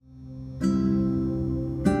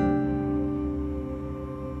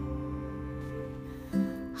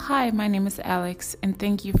Hi, my name is Alex, and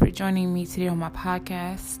thank you for joining me today on my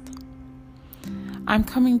podcast. I'm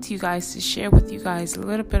coming to you guys to share with you guys a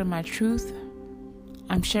little bit of my truth.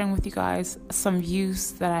 I'm sharing with you guys some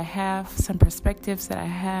views that I have, some perspectives that I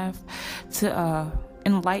have to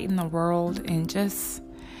enlighten the world and just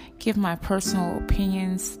give my personal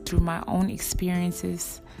opinions through my own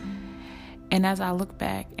experiences. And as I look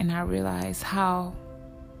back and I realize how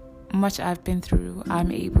much I've been through,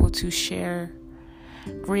 I'm able to share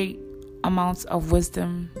great amounts of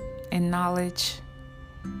wisdom and knowledge,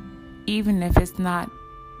 even if it's not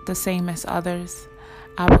the same as others.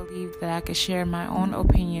 I believe that I could share my own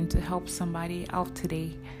opinion to help somebody out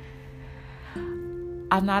today.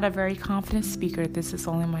 I'm not a very confident speaker. This is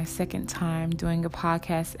only my second time doing a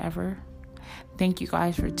podcast ever. Thank you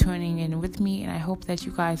guys for tuning in with me, and I hope that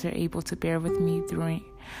you guys are able to bear with me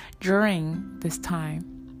during this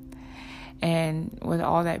time. And with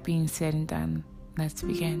all that being said and done, let's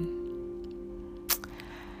begin.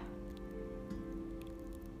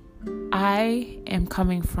 I am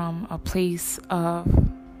coming from a place of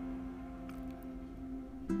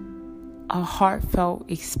a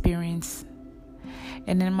heartfelt experience.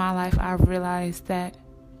 And in my life, I've realized that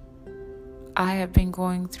I have been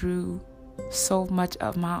going through so much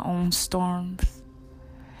of my own storms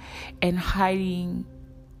and hiding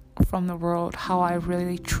from the world how I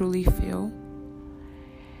really truly feel.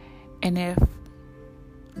 And if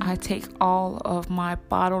I take all of my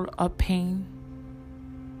bottled up pain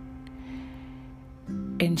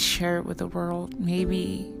and share it with the world,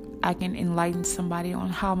 maybe I can enlighten somebody on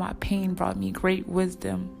how my pain brought me great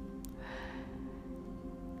wisdom.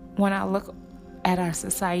 When I look at our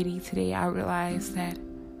society today, I realize that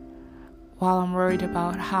while I'm worried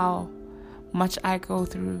about how much I go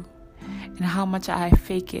through and how much I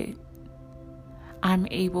fake it, I'm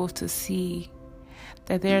able to see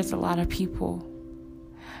that there's a lot of people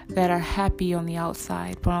that are happy on the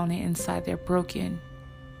outside, but on the inside they're broken.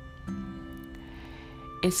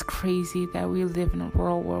 It's crazy that we live in a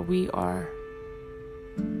world where we are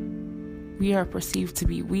perceived to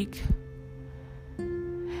be weak,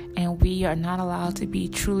 and we are not allowed to be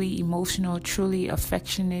truly emotional, truly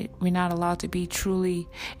affectionate. We're not allowed to be truly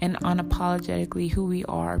and unapologetically who we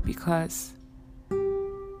are, because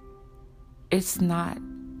it's not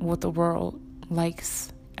what the world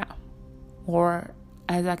likes, or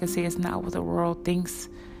as I can say, it's not what the world thinks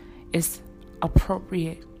is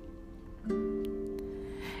appropriate.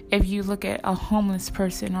 If you look at a homeless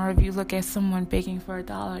person, or if you look at someone begging for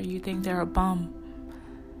 $1, you think they're a bum.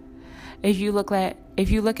 If you look at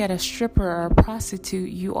a stripper or a prostitute,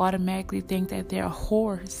 you automatically think that they're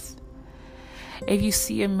whores. If you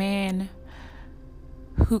see a man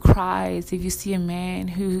who cries, if you see a man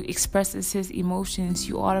who expresses his emotions,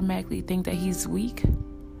 you automatically think that he's weak.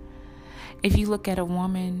 If you look at a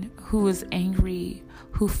woman who is angry,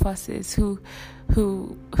 who fusses, who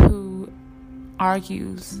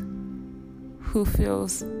argues, who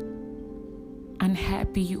feels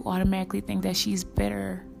unhappy, you automatically think that she's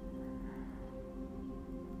bitter.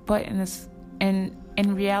 But in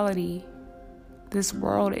reality, this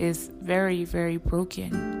world is very, very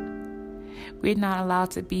broken. We're not allowed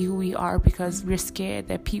to be who we are because we're scared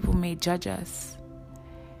that people may judge us.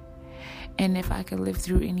 And if I could live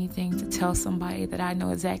through anything to tell somebody that I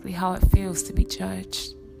know exactly how it feels to be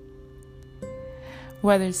judged,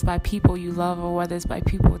 whether it's by people you love or whether it's by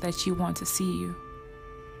people that you want to see you.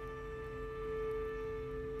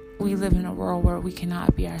 We live in a world where we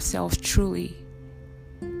cannot be ourselves truly.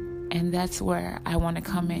 And that's where I want to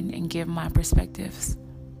come in and give my perspectives.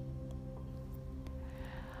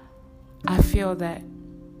 I feel that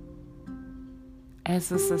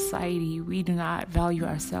as a society, we do not value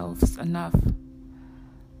ourselves enough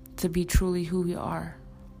to be truly who we are.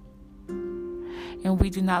 And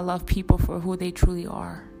we do not love people for who they truly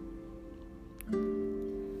are.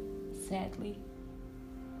 Sadly,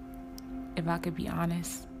 if I could be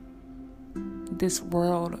honest, this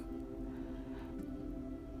world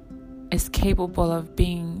is capable of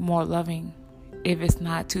being more loving if it's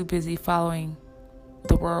not too busy following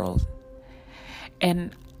the world.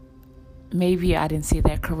 And maybe I didn't say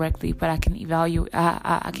that correctly, but I can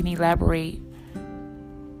elaborate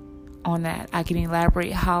on that. I can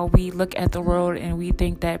elaborate how we look at the world and we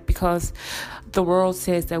think that because the world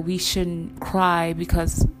says that we shouldn't cry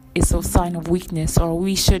because it's a sign of weakness, or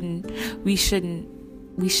we shouldn't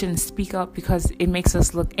speak up because it makes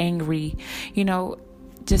us look angry.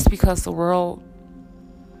 Just because the world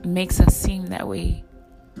makes us seem that way,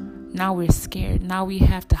 now we're scared. Now we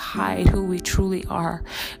have to hide who we truly are.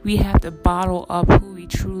 We have to bottle up who we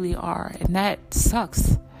truly are, and that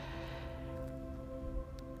sucks.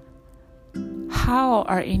 How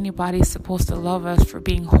are anybody supposed to love us for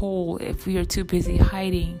being whole if we are too busy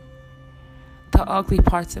hiding the ugly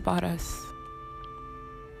parts about us?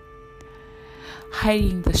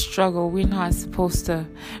 Hiding the struggle. We're not supposed to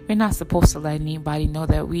let anybody know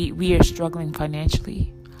that we are struggling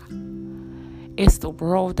financially. It's the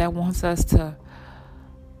world that wants us to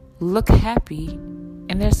look happy,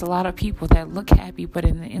 and there's a lot of people that look happy, but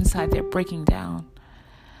in the inside they're breaking down.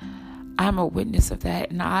 I'm a witness of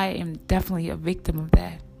that, and I am definitely a victim of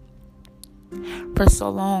that. For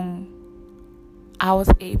so long, I was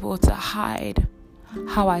able to hide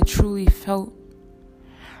how I truly felt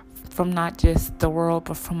from not just the world,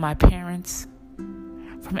 but from my parents,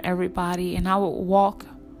 from everybody. And I would walk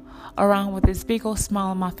around with this big old smile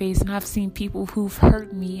on my face, and I've seen people who've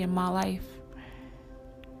hurt me in my life.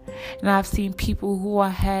 And I've seen people who I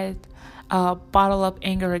had bottle up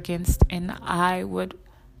anger against, and I would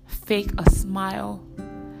fake a smile.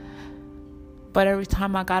 But every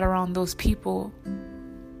time I got around those people,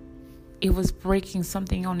 it was breaking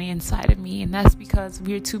something on the inside of me. And that's because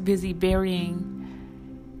we're too busy burying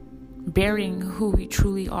who we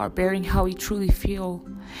truly are, burying how we truly feel.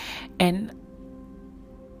 And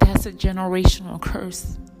that's a generational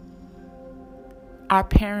curse. Our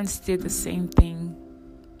parents did the same thing.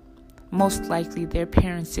 Most likely their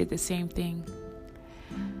parents did the same thing.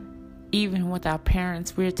 Even with our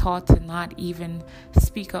parents, we're taught to not even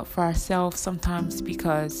speak up for ourselves sometimes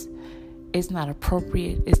because it's not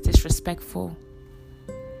appropriate, it's disrespectful.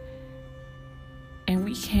 And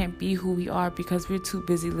we can't be who we are because we're too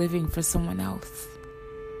busy living for someone else.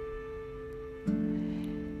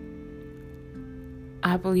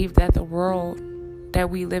 I believe that the world that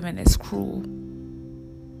we live in is cruel.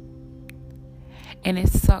 And it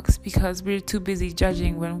sucks because we're too busy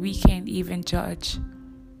judging when we can't even judge.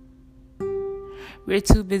 We're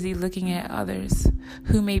too busy looking at others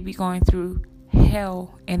who may be going through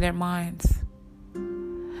hell in their minds.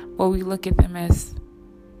 But we look at them as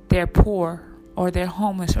they're poor, or they're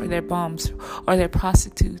homeless, or they're bums, or they're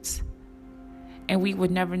prostitutes. And we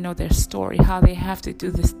would never know their story, how they have to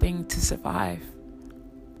do this thing to survive.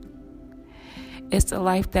 It's the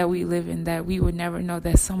life that we live in that we would never know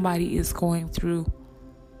that somebody is going through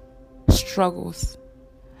struggles.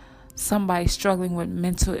 Somebody struggling with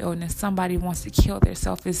mental illness. Somebody wants to kill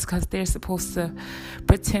themselves. It's because they're supposed to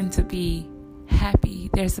pretend to be happy.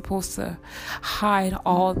 They're supposed to hide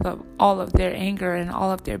all of their anger and all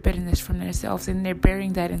of their bitterness from themselves, and they're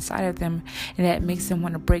burying that inside of them, and that makes them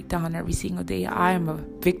want to break down every single day. I am a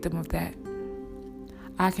victim of that.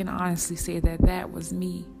 I can honestly say that was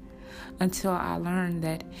me, until I learned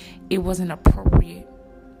that it wasn't appropriate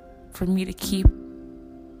for me to keep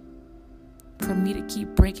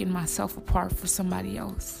breaking myself apart for somebody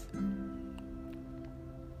else.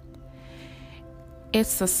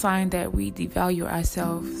 It's a sign that we devalue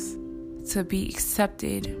ourselves to be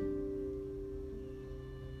accepted.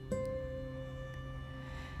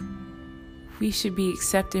 We should be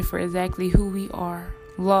accepted for exactly who we are,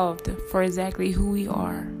 loved for exactly who we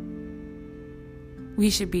are. We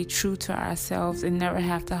should be true to ourselves and never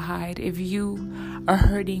have to hide. If you are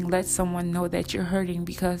hurting, let someone know that you're hurting,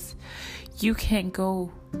 because you can't go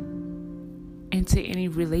into any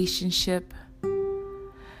relationship.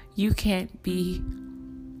 You can't be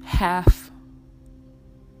half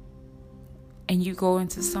and you go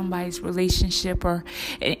into somebody's relationship or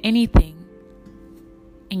anything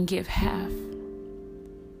and give half.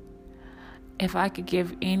 If I could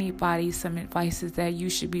give anybody some advice, is that you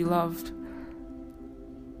should be loved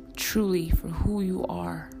truly for who you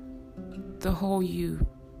are, the whole you.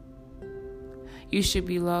 You should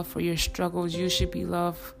be loved for your struggles. You should be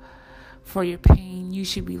loved for your pain. You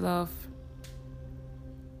should be loved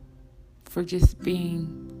for just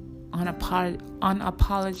being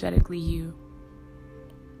unapologetically you.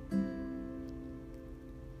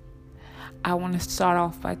 I want to start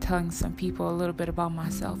off by telling some people a little bit about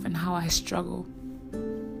myself and how I struggle.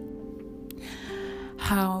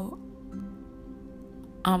 How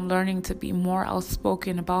I'm learning to be more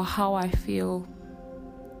outspoken about how I feel.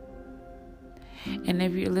 And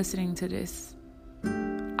if you're listening to this,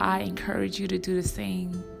 I encourage you to do the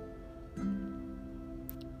same.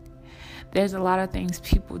 There's a lot of things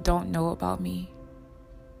people don't know about me.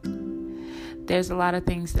 There's a lot of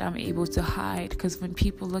things that I'm able to hide, because when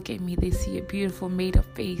people look at me, they see a beautiful made-up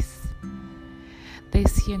face. They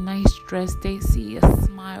see a nice dress. They see a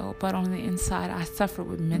smile. But on the inside, I suffer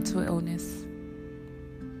with mental illness.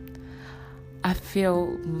 I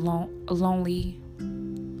feel lonely,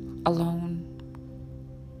 alone.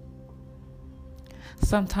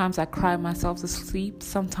 Sometimes I cry myself to sleep.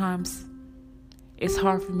 Sometimes it's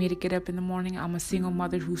hard for me to get up in the morning. I'm a single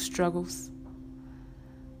mother who struggles.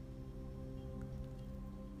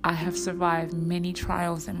 I have survived many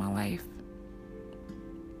trials in my life.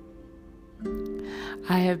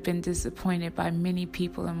 I have been disappointed by many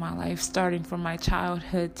people in my life, starting from my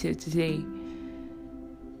childhood to today.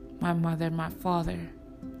 My mother, my father,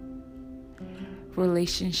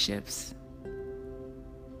 relationships.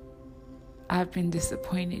 I've been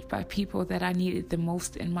disappointed by people that I needed the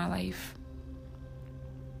most in my life.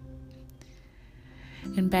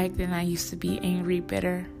 And back then I used to be angry,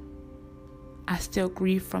 bitter. I still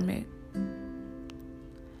grieve from it.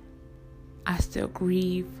 I still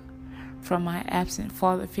grieve from my absent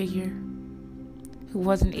father figure who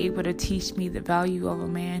wasn't able to teach me the value of a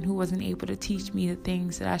man, who wasn't able to teach me the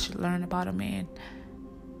things that I should learn about a man.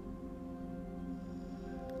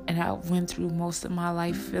 And I went through most of my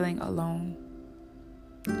life feeling alone,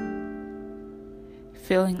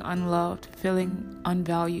 feeling unloved, feeling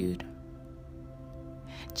unvalued,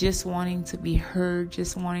 just wanting to be heard,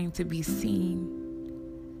 just wanting to be seen.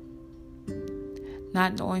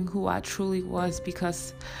 Not knowing who I truly was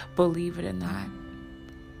because, believe it or not,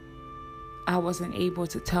 I wasn't able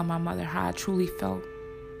to tell my mother how I truly felt.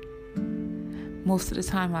 Most of the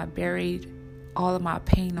time I buried all of my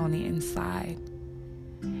pain on the inside.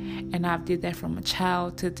 And I did that from a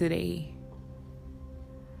child to today.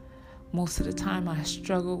 Most of the time I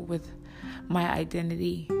struggle with my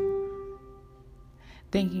identity,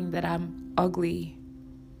 thinking that I'm ugly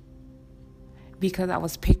because I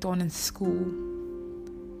was picked on in school.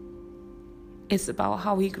 It's about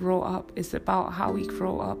how we grow up. It's about how we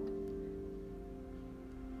grow up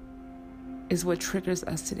is what triggers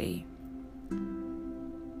us today.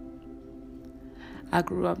 I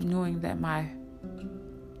grew up knowing that my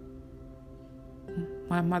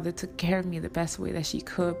mother took care of me the best way that she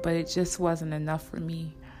could, but it just wasn't enough for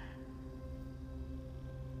me.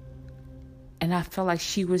 And I felt like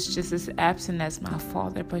she was just as absent as my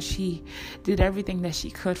father, but she did everything that she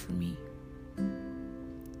could for me.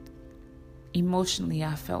 Emotionally,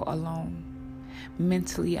 I felt alone.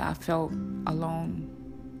 Mentally, I felt alone.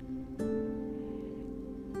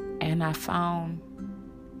 And I found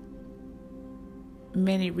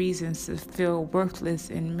many reasons to feel worthless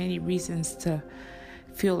and many reasons to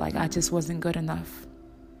feel like I just wasn't good enough.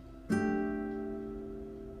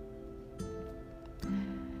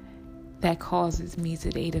 That causes me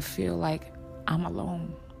today to feel like I'm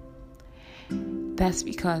alone. That's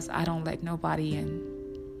because I don't let nobody in.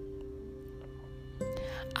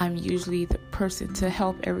 I'm usually the person to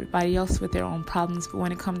help everybody else with their own problems, but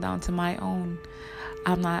when it comes down to my own,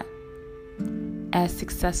 I'm not as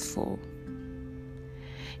successful.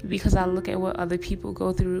 Because I look at what other people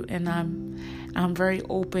go through, and I'm very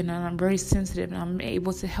open and I'm very sensitive, and I'm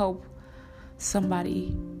able to help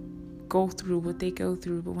somebody go through what they go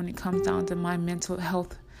through. But when it comes down to my mental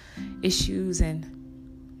health issues and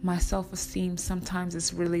my self-esteem, sometimes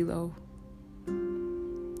it's really low.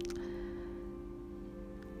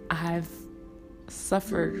 I've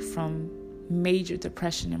suffered from major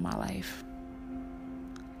depression in my life.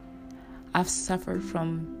 I've suffered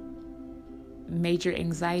from major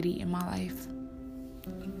anxiety in my life.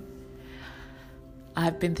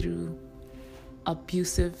 I've been through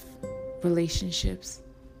abusive relationships,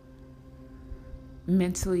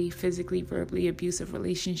 mentally, physically, verbally abusive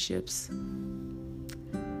relationships.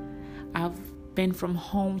 I've been from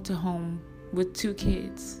home to home with 2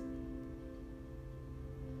 kids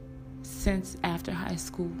since after high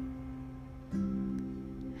school.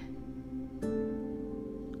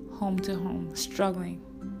 Home to home, struggling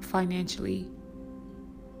financially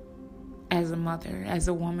as a mother, as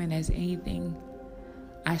a woman, as anything.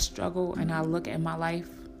 I struggle, and I look at my life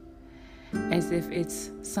as if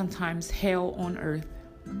it's sometimes hell on earth.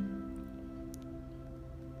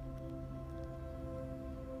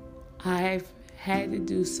 I've had to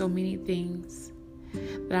do so many things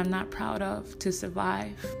that I'm not proud of to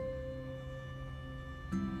survive.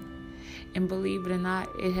 And believe it or not,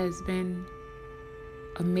 it has been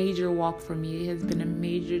a major walk for me. It has been a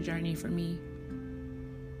major journey for me.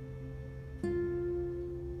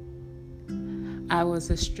 I was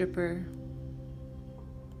a stripper.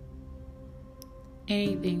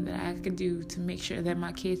 Anything that I could do to make sure that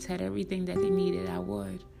my kids had everything that they needed, I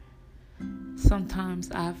would. Sometimes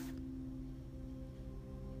I've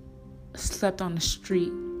slept on the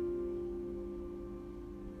street.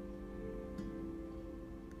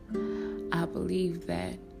 I believe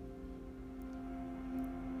that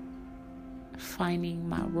finding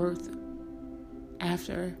my worth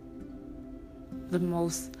after the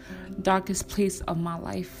most darkest place of my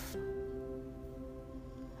life,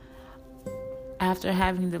 after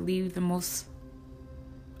having to leave the most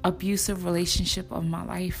abusive relationship of my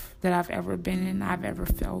life that I've ever been in, I've ever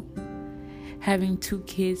felt, having 2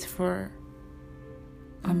 kids for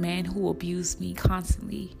a man who abused me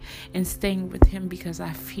constantly, and staying with him because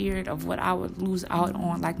I feared of what I would lose out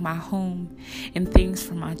on, like my home and things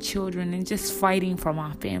for my children, and just fighting for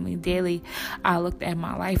my family daily. I looked at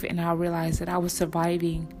my life and I realized that I was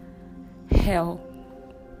surviving hell.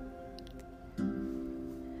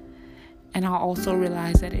 And I also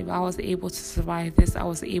realized that if I was able to survive this, I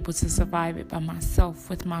was able to survive it by myself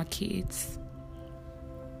with my kids.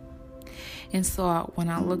 And so when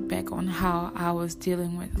I look back on how I was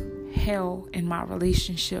dealing with hell in my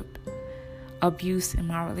relationship, abuse in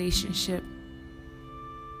my relationship,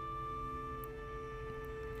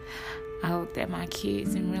 I looked at my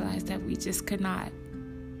kids and realized that we just I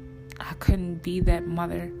couldn't be that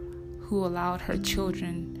mother who allowed her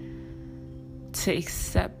children to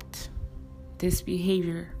accept this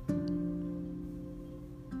behavior,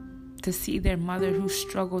 to see their mother who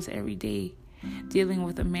struggles every day dealing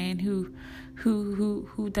with a man who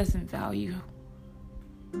doesn't value.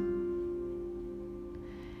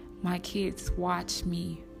 My kids watch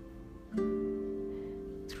me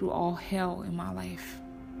through all hell in my life.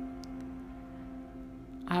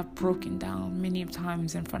 I've broken down many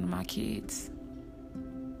times in front of my kids.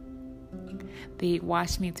 They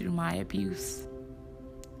watch me through my abuse.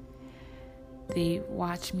 They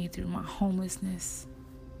watch me through my homelessness.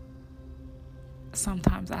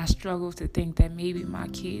 Sometimes I struggle to think that maybe my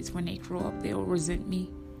kids, when they grow up, they'll resent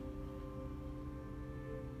me.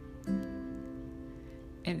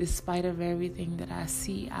 And despite of everything that I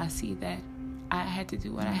see that I had to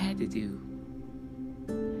do what I had to do,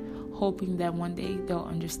 hoping that one day they'll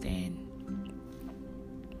understand.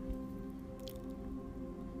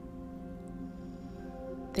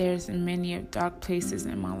 There's many of dark places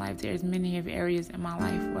in my life. There's many of areas in my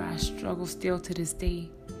life where I struggle still to this day.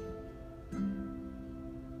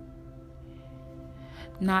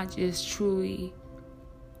 Not just truly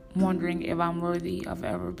wondering if I'm worthy of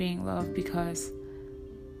ever being loved, because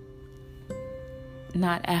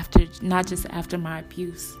not just after my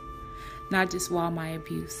abuse, not just while my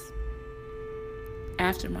abuse.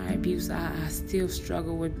 After my abuse, I still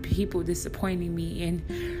struggle with people disappointing me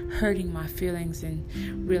and hurting my feelings, and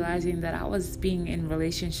realizing that I was being in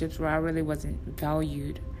relationships where I really wasn't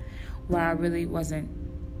valued, where I really wasn't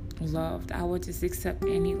loved. I would just accept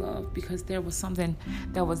any love because there was something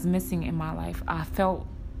that was missing in my life. I felt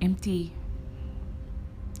empty.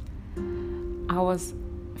 I was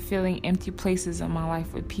filling empty places in my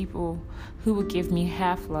life with people who would give me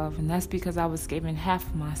half love, and that's because I was giving half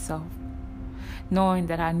of myself, knowing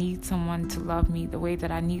that I need someone to love me the way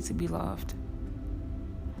that I need to be loved.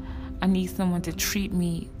 I need someone to treat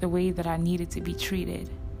me the way that I needed to be treated.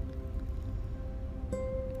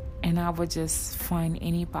 And I would just find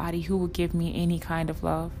anybody who would give me any kind of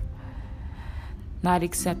love. Not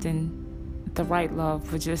accepting the right love,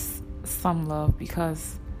 but just some love,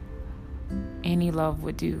 because any love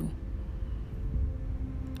would do.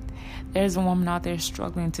 There's a woman out there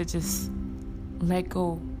struggling to just let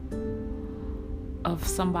go of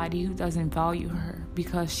somebody who doesn't value her,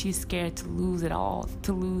 because she's scared to lose it all,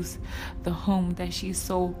 to lose the home that she's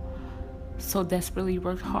so desperately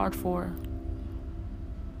worked hard for.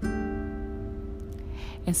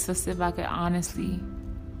 And sister, if I could honestly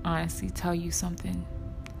tell you something,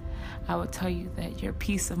 I would tell you that your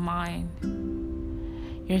peace of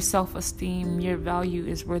mind, your self-esteem, your value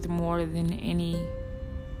is worth more than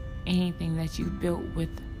anything that you've built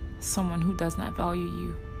with someone who does not value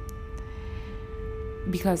you.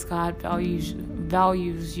 Because God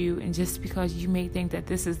values you, and just because you may think that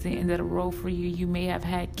this is the end of the road for you, you may have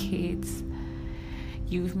had kids,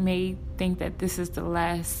 you may think that this is the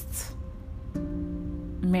last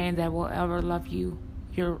man that will ever love you,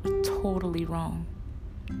 you're totally wrong.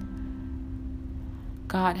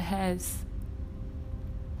 God has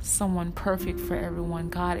someone perfect for everyone.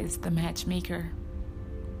 God is the matchmaker.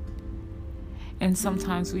 And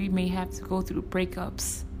sometimes we may have to go through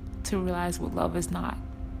breakups to realize what love is not.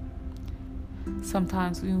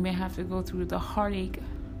 Sometimes we may have to go through the heartache.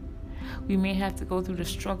 We may have to go through the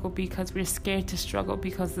struggle because we're scared to struggle,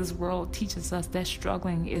 because this world teaches us that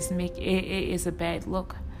struggling is a bad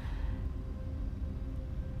look.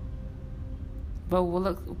 But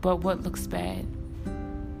what looks bad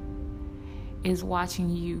is watching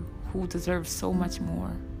you, who deserves so much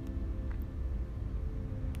more,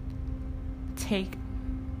 take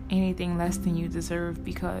anything less than you deserve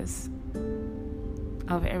because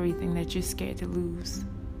of everything that you're scared to lose.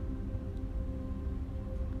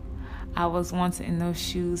 I was once in those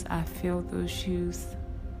shoes. I feel those shoes.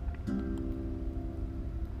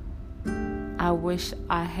 I wish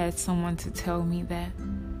I had someone to tell me that.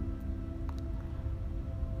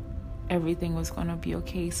 everything was going to be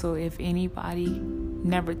okay. So if anybody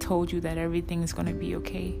never told you that everything is going to be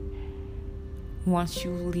okay, once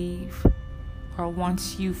you leave or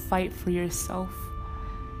once you fight for yourself,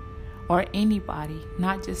 or anybody,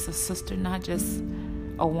 not just a sister, not just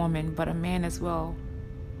a woman, but a man as well,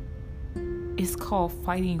 it's called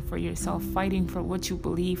fighting for yourself, fighting for what you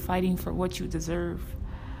believe, fighting for what you deserve.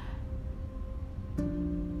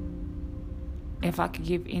 If I could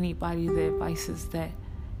give anybody the advice is that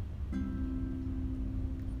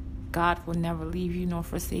God will never leave you nor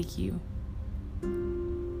forsake you.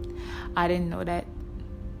 I didn't know that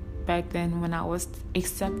back then when I was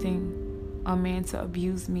accepting a man to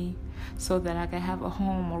abuse me so that I could have a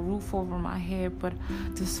home, a roof over my head. But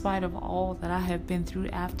despite of all that I have been through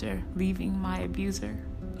after leaving my abuser,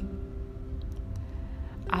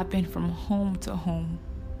 I've been from home to home.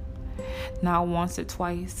 Not once or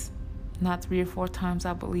twice, not 3 or 4 times.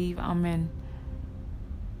 I believe I'm in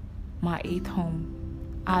my 8th home.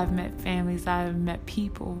 I've met families, I've met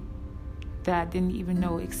people that I didn't even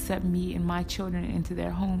know accept me and my children into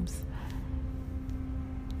their homes,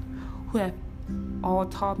 who have all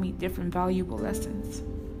taught me different valuable lessons.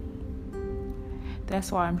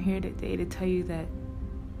 That's why I'm here today, to tell you that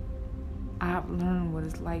I've learned what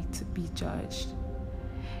it's like to be judged.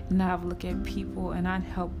 And I've looked at people and I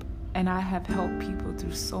have helped people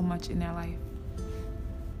through so much in their life.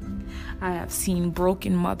 I have seen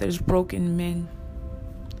broken mothers, broken men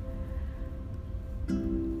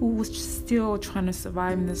who was still trying to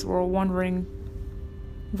survive in this world, wondering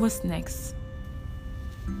what's next.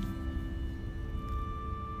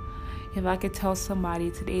 If I could tell somebody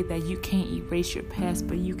today that you can't erase your past,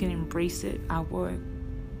 but you can embrace it, I would.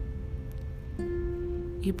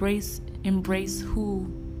 Embrace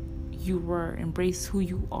who you were, embrace who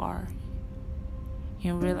you are,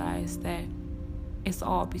 and realize that it's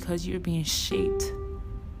all because you're being shaped.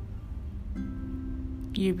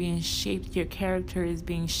 You're being shaped. Your character is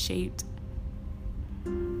being shaped.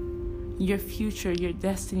 Your future, your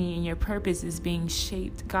destiny, and your purpose is being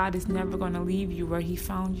shaped. God is never going to leave you where He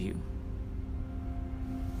found you.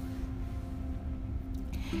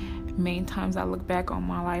 Many times I look back on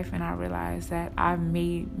my life and I realize that I've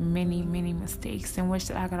made many, many mistakes and wish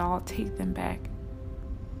that I could all take them back.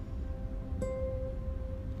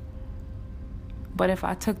 But if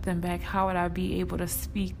I took them back, how would I be able to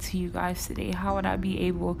speak to you guys today? How would I be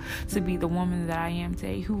able to be the woman that I am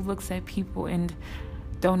today, who looks at people and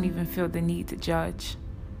don't even feel the need to judge?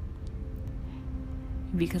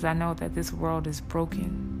 Because I know that this world is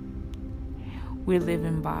broken. We're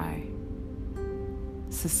living by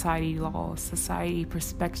society laws, society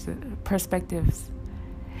perspectives,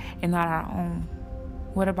 and not our own.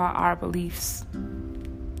 What about our beliefs?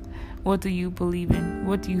 What do you believe in?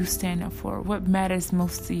 What do you stand up for? What matters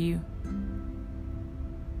most to you?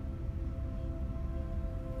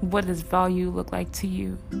 What does value look like to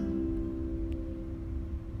you?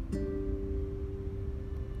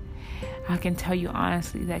 I can tell you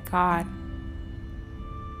honestly that God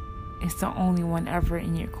is the only one ever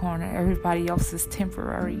in your corner. Everybody else is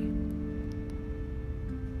temporary.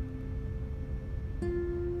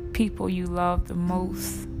 People you love the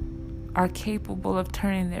most are capable of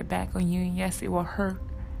turning their back on you, and yes, it will hurt.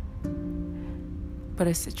 But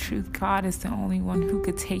it's the truth. God is the only one who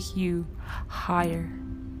could take you higher.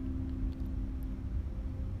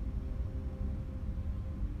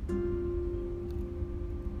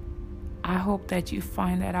 I hope that you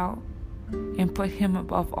find that out and put Him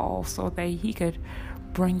above all, so that He could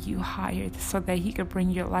bring you higher, so that He could bring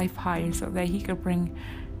your life higher, so that He could bring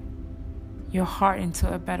your heart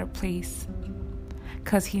into a better place.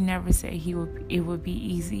 Because He never said it would be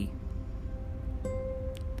easy.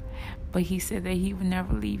 But He said that He would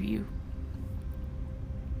never leave you.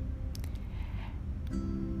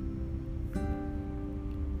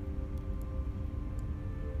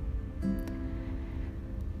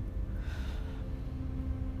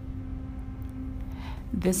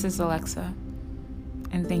 This is Alexa,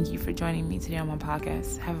 and thank you for joining me today on my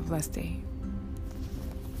podcast. Have a blessed day.